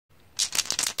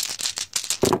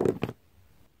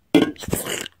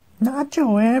Not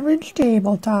your average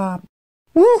tabletop.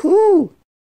 Woohoo!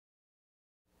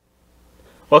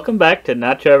 Welcome back to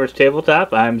Not Your Average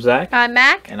Tabletop. I'm Zach. I'm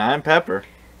Mac. And I'm Pepper.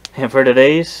 And for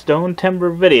today's Stone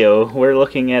Timber video, we're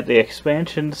looking at the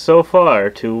expansions so far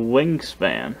to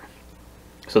Wingspan.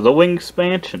 So the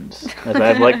Wingspansions, as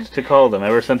I've liked to call them,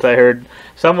 ever since I heard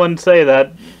someone say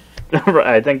that,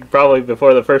 I think probably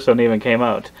before the first one even came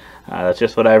out. That's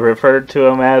just what I've referred to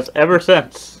them as ever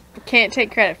since. Can't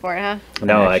take credit for it, huh?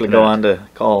 No, I actually cannot. go on to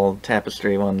call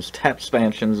Tapestry ones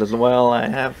Tapspansions as well. I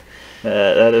have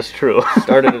that is true.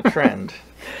 started a trend.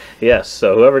 Yes,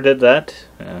 so whoever did that,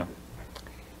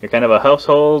 you're kind of a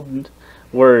household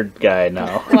word guy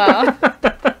now. Well,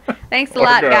 thanks a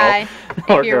lot, girl. guy,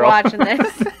 Or if you're girl. watching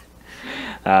this.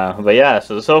 But yeah,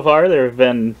 so far there have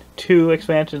been 2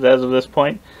 expansions as of this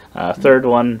point. Third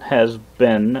one has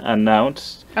been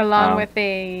announced. Along with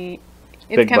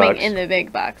it's big coming box. in the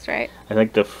big box, right? I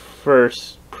think the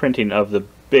first printing of the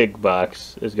big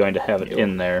box is going to have it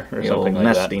in there or The something old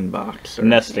like nesting box. that.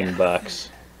 Nesting box.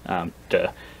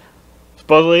 To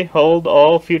supposedly hold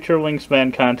all future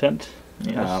Wingspan content.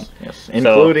 Yes,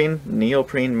 including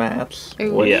neoprene mats,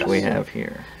 Ooh. which Yes. we have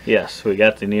here. Yes, we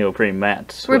got the neoprene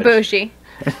mats. We're which- bougie.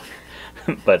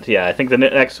 But yeah, I think the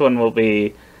next one will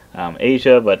be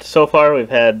Asia. But so far we've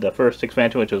had the first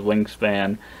expansion, which was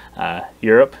Wingspan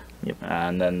Europe. Yep.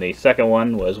 And then the second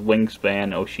one was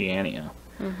Wingspan Oceania.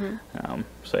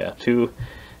 So yeah,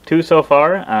 two so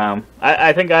far.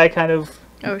 I think I kind of...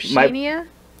 Oceania?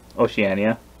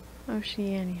 Oceania.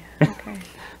 Oceania. Okay.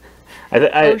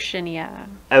 I Oceania.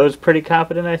 was pretty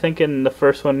confident, I think, in the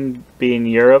first one being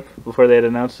Europe before they had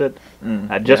announced it.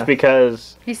 Just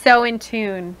because... He's so in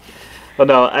tune. Well,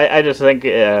 no, I just think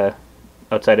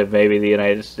outside of maybe the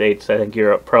United States, I think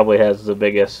Europe probably has the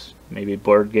biggest maybe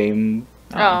board game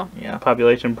Yeah.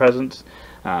 population presence.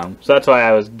 So that's why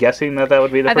I was guessing that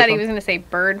would be the I first thought he one. was going to say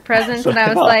bird presents, and I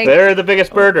was like, They're the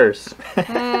biggest birders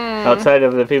outside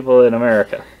of the people in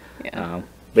America. yeah.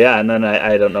 But yeah, and then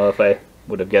I don't know if I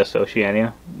would have guessed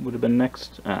Oceania would have been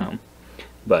next.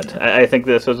 But I think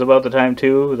this was about the time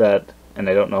too that, and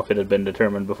I don't know if it had been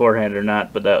determined beforehand or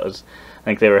not, but that was, I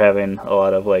think they were having a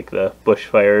lot of like the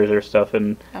bushfires or stuff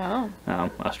in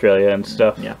Australia and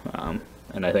stuff. Yeah.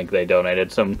 And I think they donated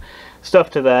some stuff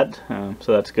to that,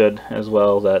 so that's good as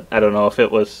well. That I don't know if it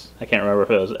was, I can't remember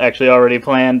if it was actually already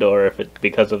planned or if it,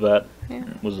 because of that,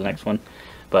 was the next one.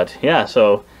 But yeah,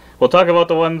 so we'll talk about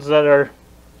the ones that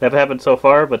have happened so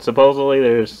far, but supposedly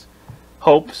there's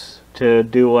hopes to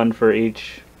do one for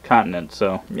each continent,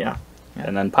 so Yeah.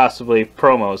 and then possibly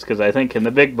promos, because I think in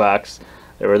the big box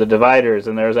there were the dividers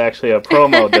and there was actually a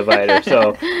promo divider,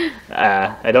 so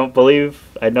I don't believe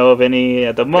I know of any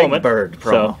at the moment. Big Bird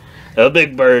promo. So, a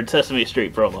Big Bird Sesame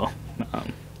Street promo.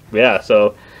 Yeah,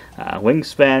 so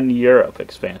Wingspan Europe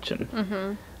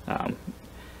expansion.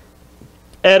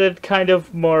 Added kind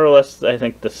of more or less, I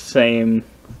think, the same,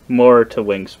 more to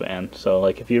Wingspan. So,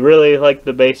 like, if you really like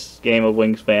the base game of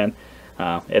Wingspan,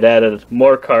 it added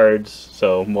more cards,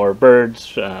 so more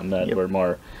birds that were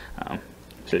more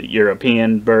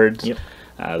European birds. Yep.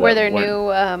 Were there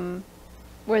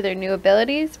new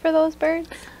abilities for those birds?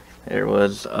 There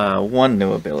was one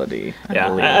new ability, I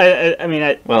believe. I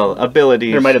mean, Well,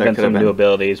 abilities. there might have been could some new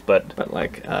abilities, but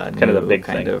like kind of the big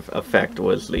kind thing. of effect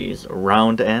was these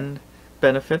round end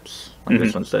benefits. Like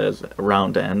this one says,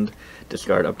 round end,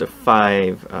 discard up to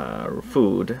 5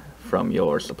 food from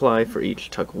your supply for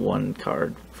each took 1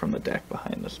 card from the deck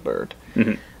behind this bird.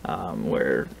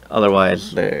 Where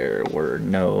otherwise there were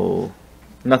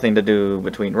nothing to do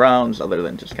between rounds other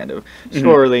than just kind of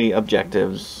scorely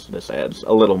objectives. This adds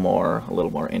a little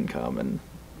more income and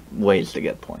ways to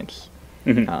get points.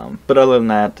 But other than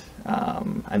that,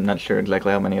 I'm not sure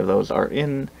exactly how many of those are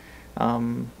in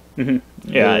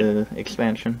the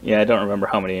expansion. Yeah, I don't remember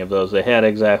how many of those they had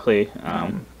exactly,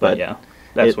 but yeah,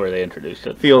 that's where they introduced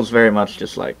it. Feels very much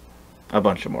just like a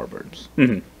bunch of more birds.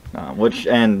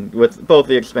 And with both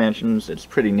the expansions, it's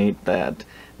pretty neat that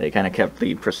they kind of kept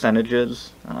the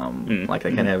percentages, like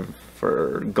they can have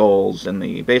for goals in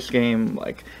the base game,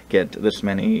 like get this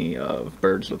many of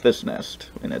birds with this nest,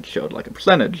 and it showed like a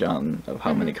percentage of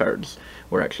how many cards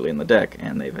were actually in the deck,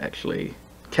 and they've actually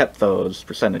kept those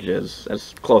percentages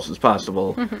as close as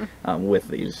possible with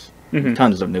these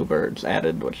tons of new birds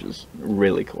added, which is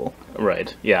really cool.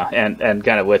 Right, yeah, and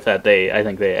kind of with that, I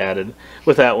think they added,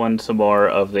 with that one, some more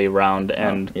of the round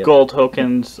and goal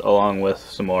tokens, along with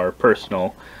some more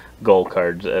personal goal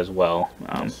cards as well.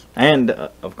 Yes. And,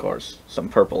 of course, some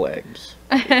purple eggs.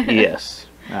 Yes.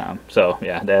 So,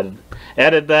 yeah, they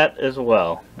added that as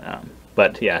well.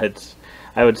 But, yeah,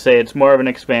 I would say it's more of an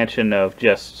expansion of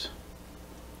just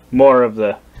more of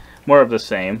the more of the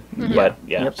same. But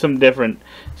yeah, Yep. some different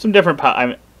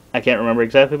I can't remember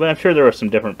exactly, but I'm sure there were some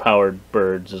different powered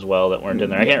birds as well that weren't in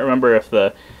there. I can't remember if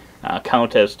the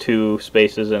count as 2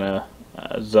 spaces in a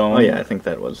zone. Oh yeah, I think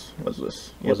that was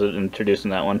this. Yep. Was it introduced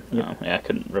in that one? Yep. Yeah, I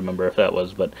couldn't remember if that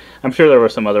was, but I'm sure there were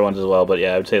some other ones as well. But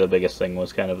yeah, I would say the biggest thing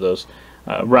was kind of those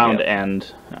round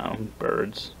end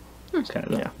birds. It's kind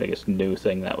of the biggest new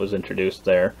thing that was introduced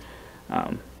there.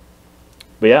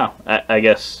 But yeah, I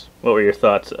guess, what were your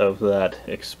thoughts of that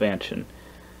expansion?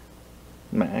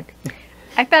 Mac.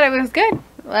 I thought it was good.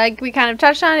 Like we kind of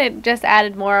touched on it, just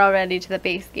added more already to the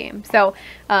base game. So,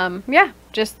 yeah,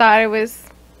 just thought it was,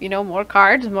 more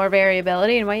cards, more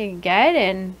variability in what you can get,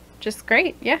 and just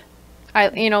great. Yeah,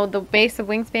 the base of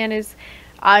Wingspan is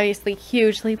obviously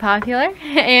hugely popular,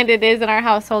 and it is in our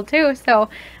household too. So,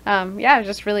 yeah, I was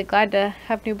just really glad to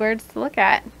have new birds to look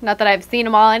at. Not that I've seen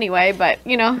them all anyway, but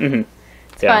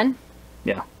it's fun.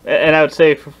 Yeah, and I would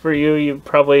say for you, you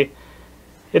probably,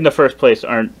 in the first place,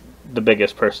 aren't the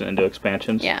biggest person into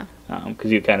expansions. Yeah.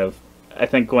 Because you kind of, I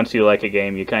think once you like a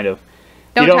game, you kind of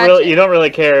Don't you don't really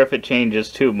care if it changes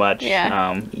too much.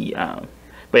 Yeah.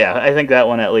 But yeah, I think that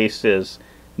one at least is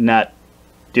not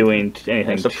doing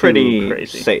anything It's a too pretty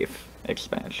crazy. safe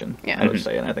expansion, Yeah. I would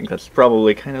say, and I think that's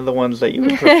probably kind of the ones that you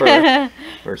would prefer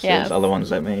versus Yes. other ones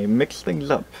that may mix things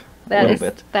up a That little is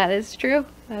bit. that is true.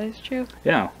 That is true.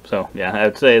 Yeah. So yeah, I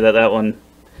would say that one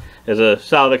is a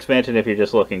solid expansion if you're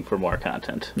just looking for more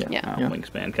content. Yeah. Yeah.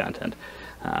 Wingspan content.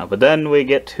 But then we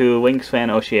get to Wingspan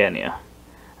Oceania,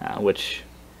 which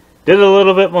did a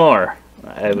little bit more.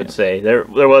 I would say there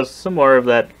was some more of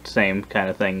that same kind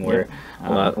of thing where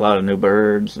a lot of new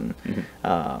birds, and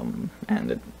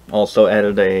it also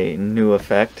added a new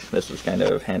effect. This is kind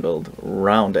of handled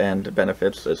round end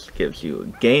benefits. This gives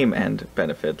you game end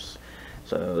benefits.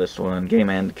 So this one, game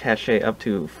end cache up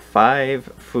to 5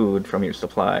 food from your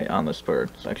supply on this bird.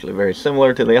 It's actually very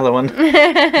similar to the other one.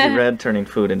 You read, turning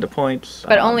food into points.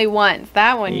 But only once.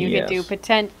 That one you yes. could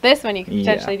do this one you could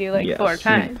potentially do like 4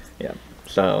 times. Yeah.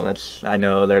 So I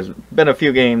know there's been a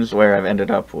few games where I've ended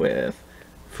up with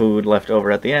food left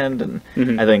over at the end, and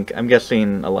I'm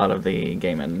guessing a lot of the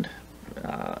game end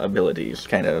abilities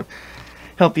kind of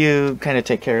help you kind of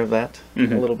take care of that a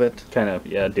little bit. kind of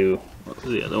do. What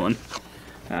was the other one?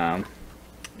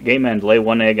 Game end, lay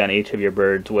 1 egg on each of your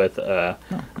birds with a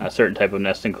certain type of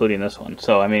nest, including this one.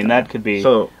 So I mean that could be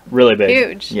really big.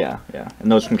 Huge. Yeah, and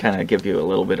those can kind of give you a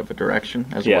little bit of a direction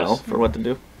as well for what to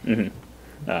do.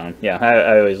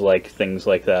 I always like things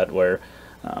like that where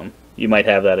you might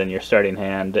have that in your starting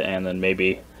hand, and then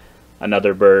maybe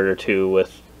another bird or two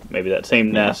with maybe that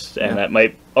same nest, and that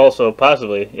might also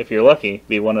possibly, if you're lucky,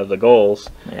 be one of the goals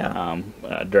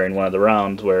during one of the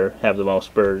rounds where have the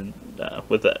most bird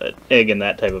with an egg in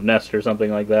that type of nest or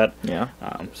something like that. Yeah.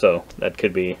 So that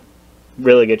could be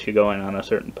really get you going on a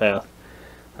certain path.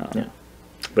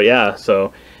 But yeah,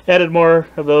 so added more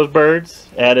of those birds,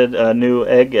 added a new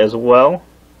egg as well,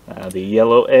 the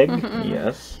yellow egg.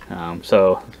 Yes.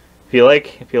 So if you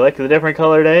like the different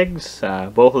colored eggs,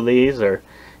 both of these are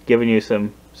giving you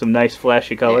some nice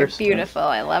flashy colors. They're beautiful.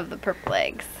 I love the purple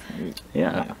eggs.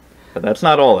 Yeah. But that's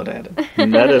not all it added.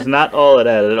 And that is not all it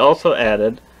added. It also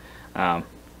added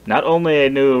not only a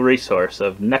new resource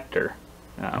of nectar,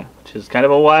 which is kind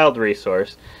of a wild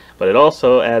resource, but it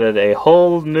also added a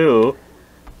whole new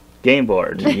game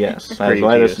board. Yes, that's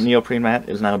why this neoprene mat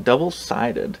is now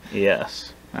double-sided.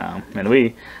 Yes. And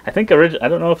I think, I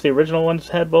don't know if the original ones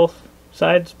had both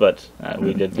sides, but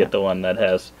we did get the one that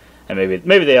has, and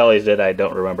maybe they always did, I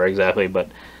don't remember exactly, but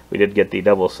we did get the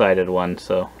double-sided one,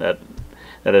 so that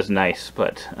is nice.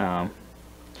 But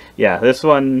yeah, this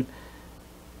one,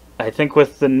 I think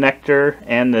with the nectar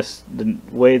and the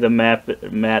way the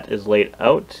mat is laid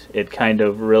out, it kind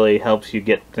of really helps you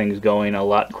get things going a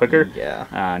lot quicker. Yeah.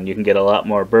 And you can get a lot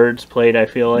more birds played, I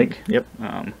feel like. Yep.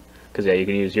 Because you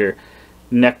can use your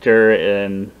nectar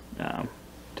and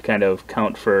to kind of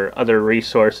count for other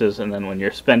resources, and then when you're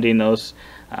spending those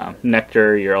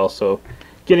nectar, you're also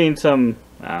getting some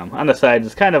on the sides.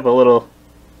 It's kind of a little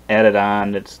added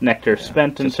on. It's nectar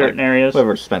spent in certain areas.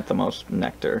 Whoever spent the most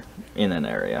nectar in an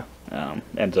area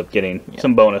ends up getting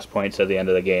some bonus points at the end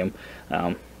of the game.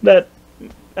 That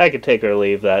I could take or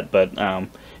leave that, but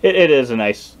it is a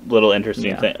nice little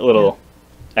interesting thing, little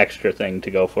extra thing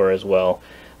to go for as well.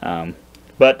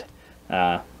 But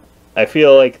I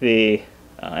feel like the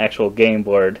actual game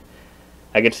board,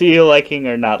 I could see you liking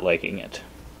or not liking it,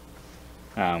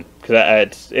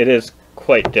 because it is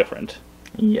quite different.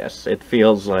 Yes, it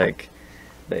feels like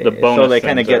The bonus they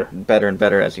kind of things get better and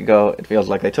better as you go. It feels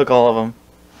like they took all of them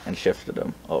and shifted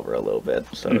them over a little bit,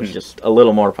 so it's just a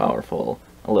little more powerful,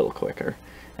 a a little quicker.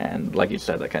 And like you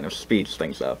said, that kind of speeds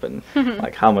things up, and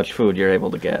like how much food you're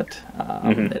able to get.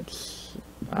 It's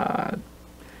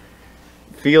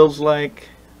feels like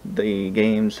the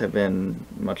games have been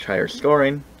much higher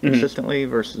scoring consistently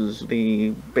versus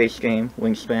the base game,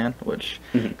 Wingspan, which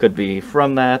could be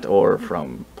from that or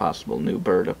from possible new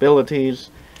bird abilities.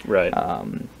 Right.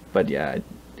 But yeah,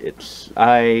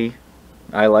 I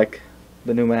like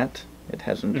the new map. It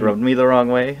hasn't rubbed me the wrong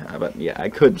way, but yeah, I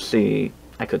could see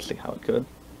how it could.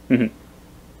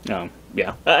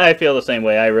 Yeah, I feel the same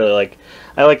way. I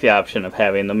like the option of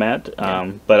having the mat,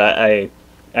 but I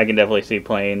can definitely see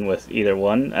playing with either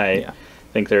one. I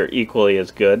think they're equally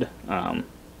as good. But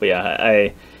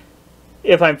yeah,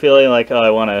 if I'm feeling like,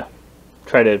 I want to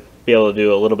try to be able to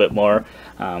do a little bit more,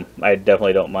 I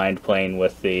definitely don't mind playing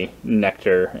with the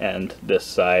nectar and this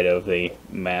side of the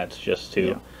mats, just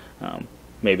to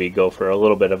maybe go for a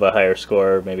little bit of a higher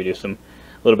score, maybe do a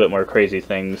little bit more crazy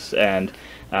things. And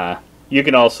you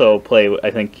can also play,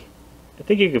 I think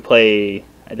you could play,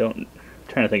 I'm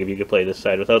trying to think if you could play this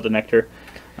side without the nectar.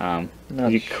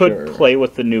 You could play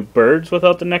with the new birds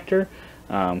without the nectar.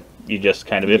 You just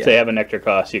kind of, if they have a nectar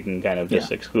cost, you can kind of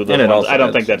just exclude those ones. I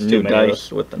don't think that's too many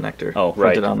dice with the nectar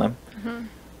printed on them.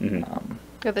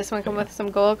 Could this one come with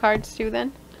some goal cards too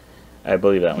then? I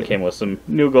believe that one came with some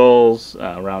new goals,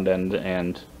 round end,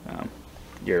 and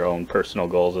your own personal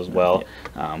goals as well.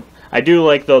 I do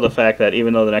like, though, the fact that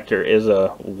even though the nectar is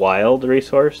a wild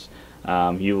resource,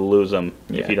 you lose them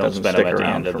if you don't spend them at the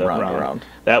end of the round.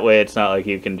 That way, it's not like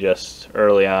you can just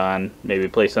early on maybe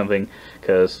play something,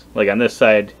 because like on this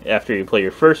side, after you play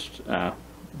your first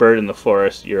bird in the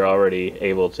forest, you're already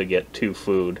able to get 2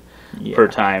 food per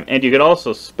time, and you could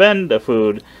also spend a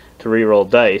food to reroll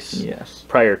dice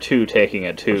prior to taking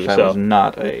it too. That was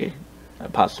not a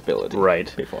possibility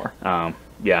before.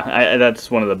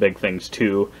 That's one of the big things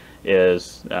too.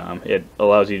 Is it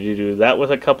allows you to do that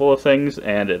with a couple of things,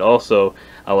 and it also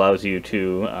allows you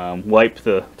to wipe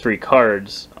the 3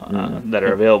 cards that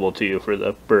are available to you for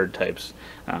the bird types,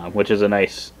 which is a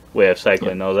nice way of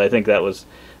cycling those. I think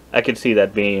I could see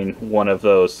that being one of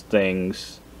those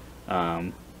things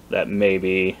that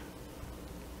maybe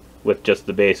with just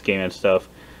the base game and stuff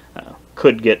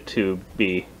could get to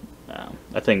be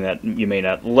a thing that you may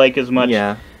not like as much.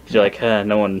 Because you're like,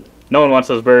 no one wants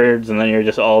those birds, and then you're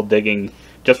just all digging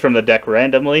just from the deck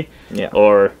randomly.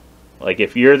 Or like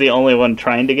if you're the only one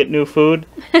trying to get new food,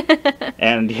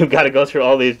 and you've got to go through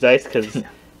all these dice because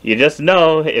you just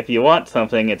know if you want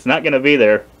something, it's not going to be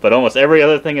there, but almost every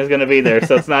other thing is going to be there.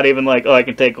 So it's not even like, I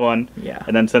can take one,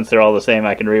 and then since they're all the same,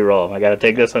 I can re-roll them. I got to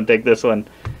take this one,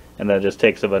 and then it just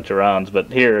takes a bunch of rounds.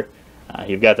 But here,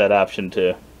 you've got that option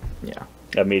to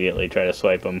immediately try to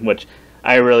swipe them, which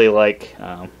I really like.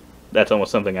 That's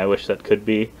almost something I wish that could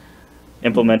be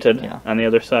implemented on the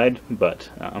other side, but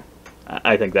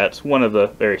I think that's one of the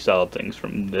very solid things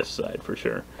from this side for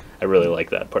sure. I really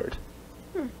like that part.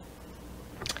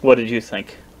 What did you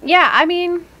think? Yeah, I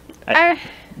mean,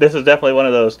 this is definitely one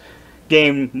of those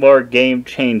more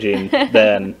game-changing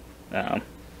than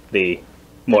the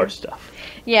more stuff.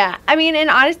 Yeah, I mean, and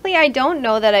honestly, I don't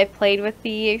know that I've played with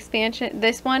the expansion,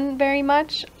 this one, very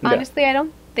much. Honestly, I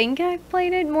don't think I've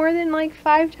played it more than like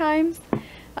 5 times.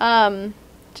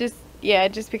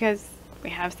 Just because we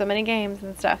have so many games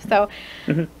and stuff. So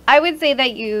I would say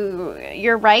that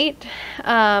you're right.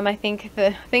 I think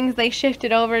the things they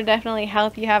shifted over definitely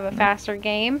help you have a faster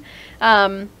game.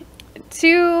 To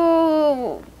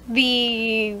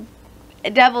the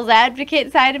devil's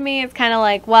advocate side of me, it's kind of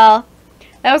like, well,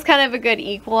 that was kind of a good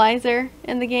equalizer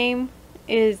in the game,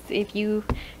 is if you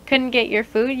couldn't get your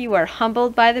food, you were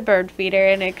humbled by the bird feeder,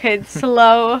 and it could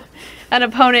slow an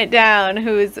opponent down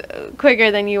who's quicker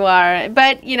than you are.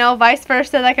 But, vice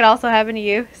versa, that could also happen to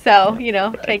you. So,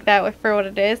 take that for what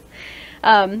it is.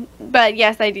 But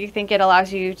yes, I do think it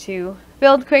allows you to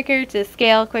build quicker, to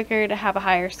scale quicker, to have a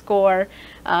higher score.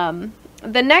 The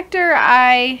nectar,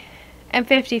 I am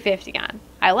 50-50 on.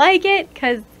 I like it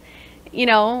because,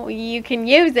 you can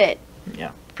use it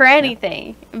for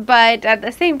anything. But at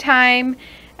the same time,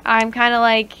 I'm kind of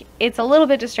like, it's a little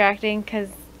bit distracting because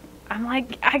I'm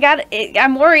like,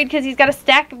 I'm worried because he's got a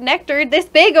stack of nectar this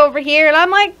big over here, and I'm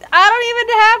like, I don't even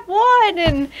have one.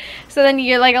 And so then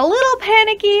you're like a little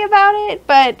panicky about it,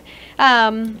 but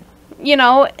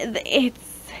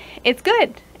it's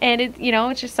good, and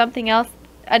it's just something else,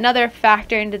 another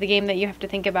factor into the game that you have to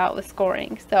think about with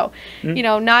scoring. So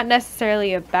not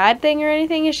necessarily a bad thing or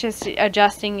anything. It's just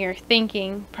adjusting your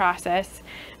thinking process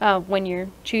when you're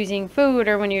choosing food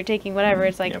or when you're taking whatever.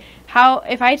 It's like,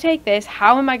 if I take this,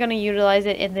 how am I going to utilize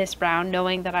it in this round,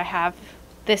 knowing that I have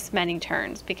this many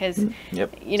turns, because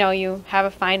Yep. you know, you have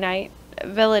a finite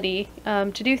ability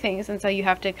to do things, and so you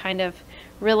have to kind of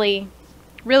really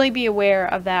be aware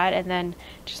of that, and then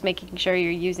just making sure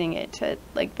you're using it to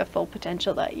like the full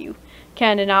potential that you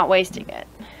can and not wasting it.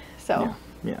 So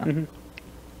Yeah.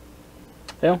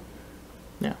 Yeah.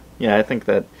 Yeah, I think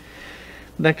that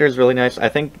Nectar is really nice. I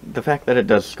think the fact that it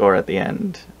does score at the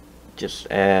end just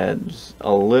adds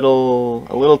a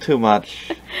little too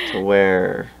much to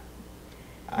where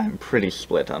I'm pretty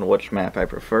split on which map I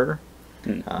prefer.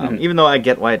 Even though I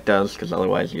get why it does, because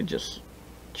otherwise you just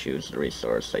choose the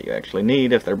resource that you actually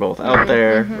need if they're both out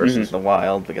there versus the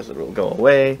wild, because it will go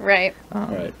away. right.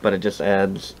 Right. But it just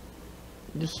adds,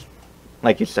 just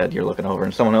like you said, you're looking over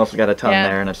and someone else has got a ton Yeah.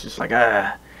 there, and it's just like,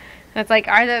 ah. It's like,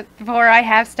 are the 4 I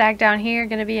have stacked down here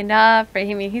going to be enough? Or,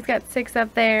 I mean, he's got 6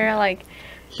 up there. Like,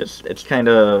 It's kind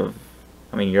of,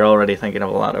 I mean, you're already thinking of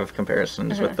a lot of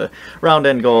comparisons with the round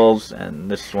end goals, and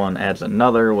this one adds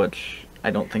another, which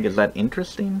I don't think is that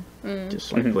interesting.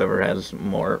 Just like whoever has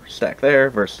more stack there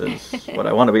versus what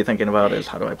I want to be thinking about is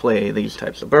how do I play these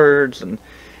types of birds and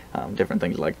different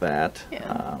things like that.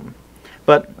 Yeah.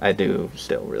 But I do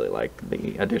still really like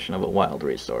the addition of a wild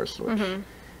resource, which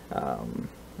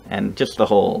and just the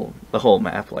whole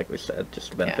map, like we said,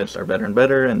 just the benefits are better and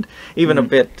better, and even a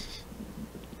bit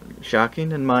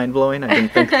shocking and mind-blowing. I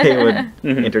didn't think they would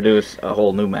introduce a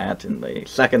whole new map in the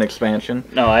second expansion.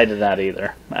 No, I did not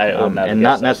either. I would not have and not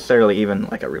guessed that. necessarily even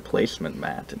like a replacement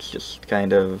mat. It's just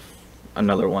kind of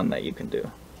another one that you can do.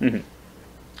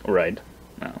 Right.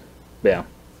 No. Yeah.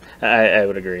 I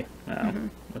would agree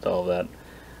with all of that.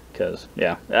 Because,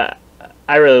 yeah,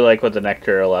 I really like what the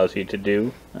Nectar allows you to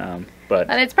do. But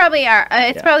and it's probably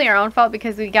our own fault,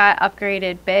 because we got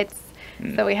upgraded bits.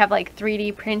 So we have like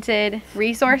 3D printed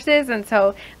resources, and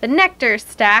so the Nectar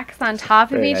stacks on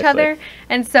top of Very each nicely. other.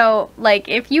 And so, like,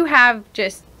 if you have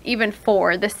just even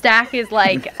 4, the stack is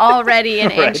like already an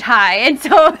Right. inch high, and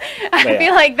so I Yeah.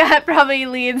 feel like that probably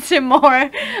leads to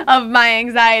more of my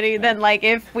anxiety than like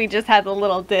if we just had the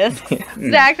little discs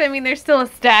stacked. I mean, there's still a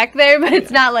stack there, but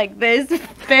it's not like this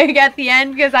big at the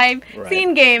end, because I've Right.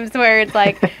 seen games where it's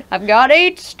like, I've got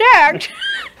 8 stacked.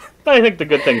 But I think the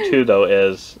good thing, too, though,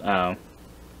 is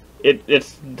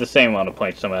it's the same amount of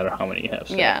points no matter how many you have.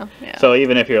 Yeah. So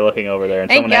even if you're looking over there and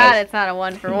Thank someone God has it's not a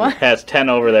 1-for-1. has 10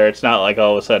 over there, it's not like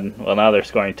all of a sudden, well, now they're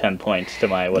scoring 10 points to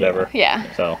my whatever.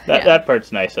 Yeah. So that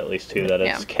part's nice, at least, too, that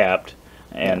it's Yeah. capped.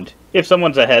 And if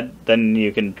someone's ahead, then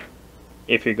you can,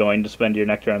 if you're going to spend your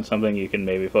Nectar on something, you can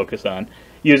maybe focus on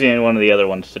using one of the other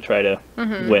ones to try to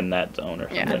win that zone or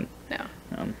something. Yeah.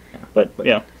 But,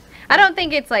 yeah. I don't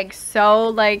think it's like so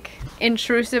like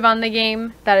intrusive on the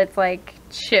game that it's like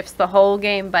shifts the whole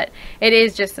game, but it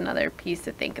is just another piece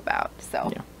to think about.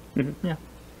 So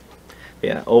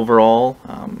Yeah, overall,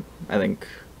 I think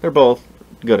they're both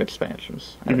good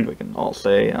expansions. I think we can all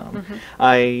say.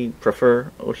 I prefer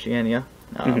Oceania.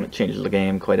 It changes the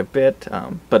game quite a bit,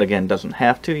 but again, doesn't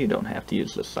have to. You don't have to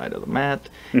use this side of the mat.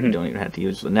 You don't even have to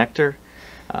use the Nectar.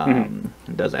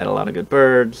 It does add a lot of good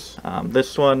birds.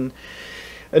 This one,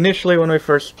 initially when we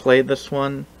first played this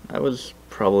one, I was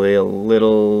probably a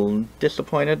little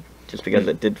disappointed, just because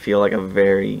it did feel like a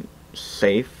very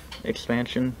safe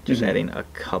expansion, just adding a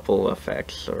couple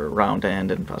effects or round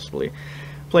end and possibly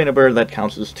playing a bird that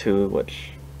counts as 2, which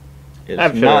is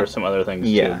I'm sure not, there are some other things,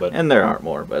 yeah, too. But and there are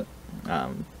more, but I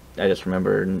just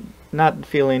remember not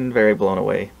feeling very blown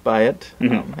away by it,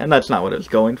 and that's not what it was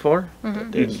going for.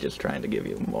 It was just trying to give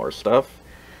you more stuff,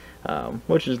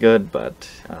 which is good, but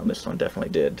this one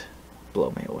definitely did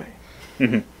blow me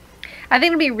away. I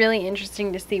think it'll be really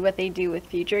interesting to see what they do with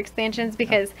future expansions,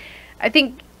 because I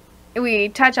think we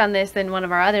touch on this in one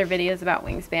of our other videos about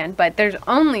Wingspan, but there's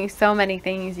only so many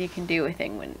things you can do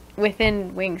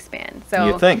within Wingspan. So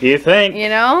You think? you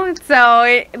know,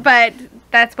 so but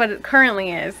that's what it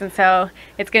currently is, and so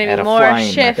it's going to Add be a more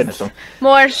flying shifts, mechanism.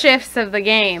 more shifts of the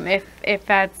game if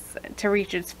that's to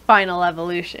reach its final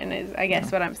evolution, is I guess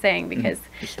what I'm saying, because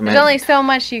Just there's imagine. only so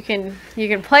much you can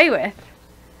play with.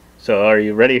 So are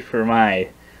you ready for my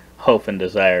hope and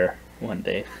desire one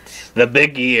day? The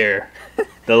big year.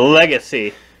 The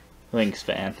legacy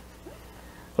Wingspan.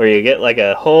 Where you get like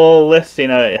a whole listing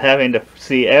of having to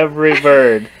see every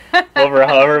bird over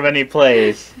however many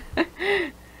plays.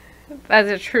 As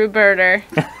a true birder.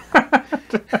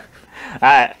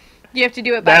 You have to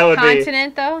do it That by would be-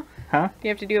 continent, though? Huh? You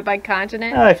have to do it by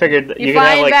continent? I figured you you could have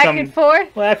flying like back some. and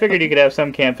forth? Well, I figured you could have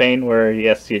some campaign where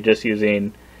yes, you're just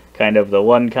using kind of the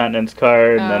one continent's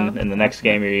card, and then in the next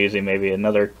game you're using maybe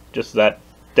another, just that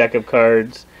deck of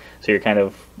cards. So you're kind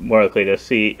of more likely to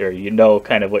see, or you know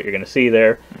kind of what you're going to see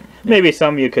there. Maybe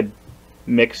some you could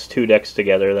mix 2 decks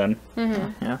together then.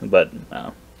 Yeah. But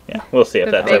yeah, we'll see if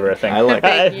The that's big- ever a thing. I like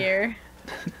The big year.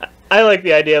 I like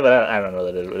the idea, but I don't know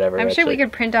that it would ever. I'm sure we actually-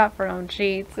 could print off our own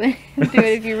sheets and do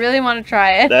it if you really want to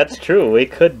try it. That's true. We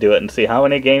could do it and see how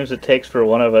many games it takes for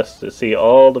one of us to see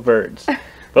all the birds.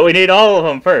 But we need all of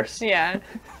them first. Yeah,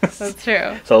 that's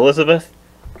true. So Elizabeth,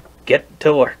 get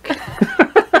to work.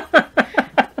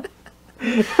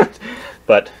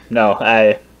 But no,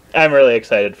 I'm really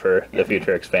excited for the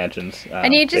future expansions.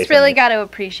 And you just based on really this. got to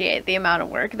appreciate the amount of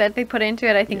work that they put into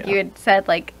it. I think Yeah. you had said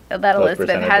like that Those Elizabeth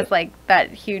has percentages. like that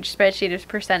huge spreadsheet of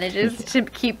percentages to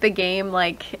keep the game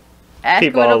like keep all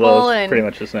equitable those and pretty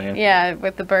much the same. yeah,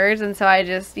 with the birds. And so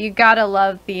you gotta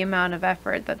love the amount of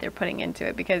effort that they're putting into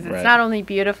it because it's Right. not only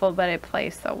beautiful but it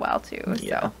plays so well too.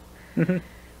 Yeah. So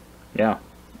Yeah.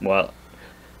 Well,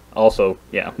 also,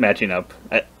 yeah, matching up.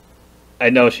 I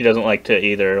know she doesn't like to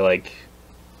either like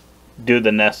do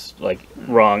the nest like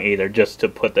wrong either, just to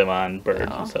put them on birds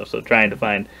No. and stuff. So trying to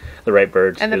find the right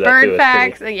birds. and to the do that too bird is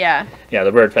facts, pretty- yeah, yeah,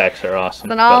 the bird facts are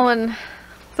awesome. it's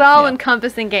all Yeah.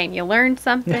 encompassing game. You learn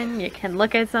something, you can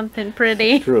look at something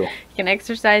pretty, True. you can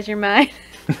exercise your mind.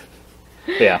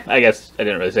 But yeah, I guess I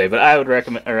didn't really say, but I would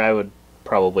recommend, or I would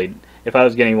probably, if I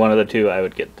was getting one of the two, I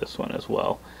would get this one as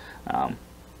well.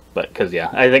 But because yeah,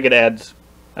 I think it adds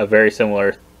a very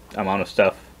similar amount of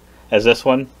stuff as this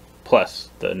one, plus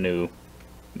the new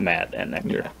mat and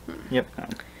nectar. Yep.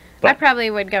 But- I probably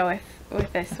would go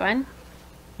with this one,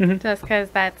 Mhm. just because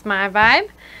that's my vibe.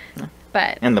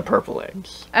 But And the purple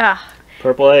eggs.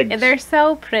 Purple eggs. they're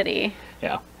so pretty.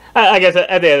 Yeah. I guess at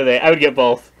the end of the day, I would get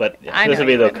both, but yeah, I this know would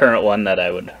be you the would. current one that I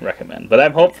would recommend. But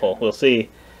I'm hopeful. We'll see.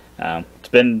 It's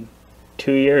been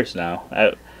 2 years now.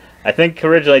 I think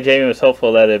originally Jamie was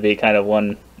hopeful that it'd be kind of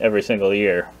one every single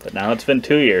year, but now it's been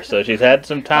 2 years, so she's had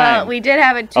some time. Well, we did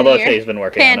have a 2-year Although she's been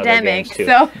working on other pandemic, games too.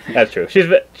 so That's true.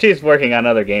 She's working on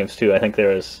other games too. I think there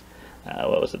was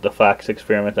what was it, the Fox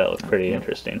experiment? That looked pretty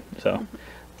interesting. So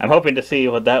I'm hoping to see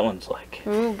what that one's like.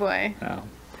 oh boy.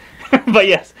 But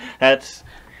yes, that's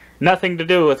nothing to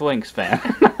do with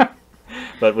Wingspan.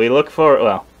 But we look forward.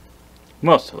 Well,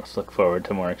 most of us look forward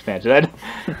to more expansion.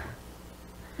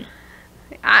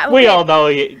 We all know.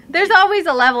 There's always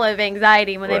a level of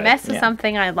anxiety when Right, they mess with yeah.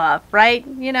 something I love, right?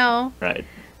 You know. Right.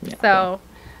 So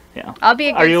Yeah. I'll be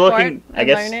a good Are you sport looking? I and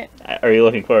guess. learn it. Are you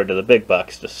looking forward to the big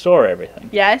box to store everything?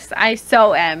 Yes, I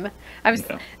so am.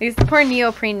 Okay. These poor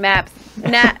neoprene maps.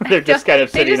 They're just kind of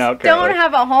sitting out They just don't currently.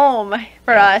 have a home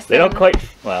for us. They don't and quite.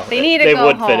 Well, They need to They go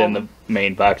would fit in home. the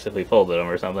main box if we folded them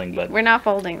or something, but We're not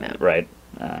folding them. right.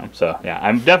 So yeah,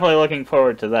 I'm definitely looking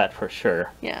forward to that for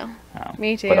sure. Yeah. Um,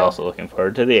 Me too. But also looking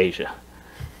forward to the Asia.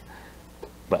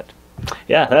 But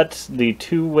yeah, that's the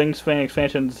 2 Wingspan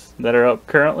expansions that are out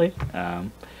currently.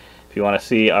 If you want to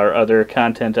see our other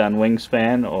content on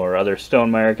Wingspan or other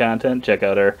Stonemaier content, check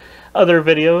out our other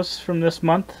videos from this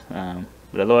month.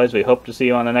 But otherwise, we hope to see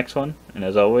you on the next one. And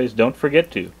as always, don't forget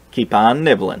to Keep on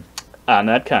nibbling. on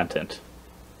that content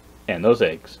and those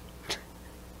eggs.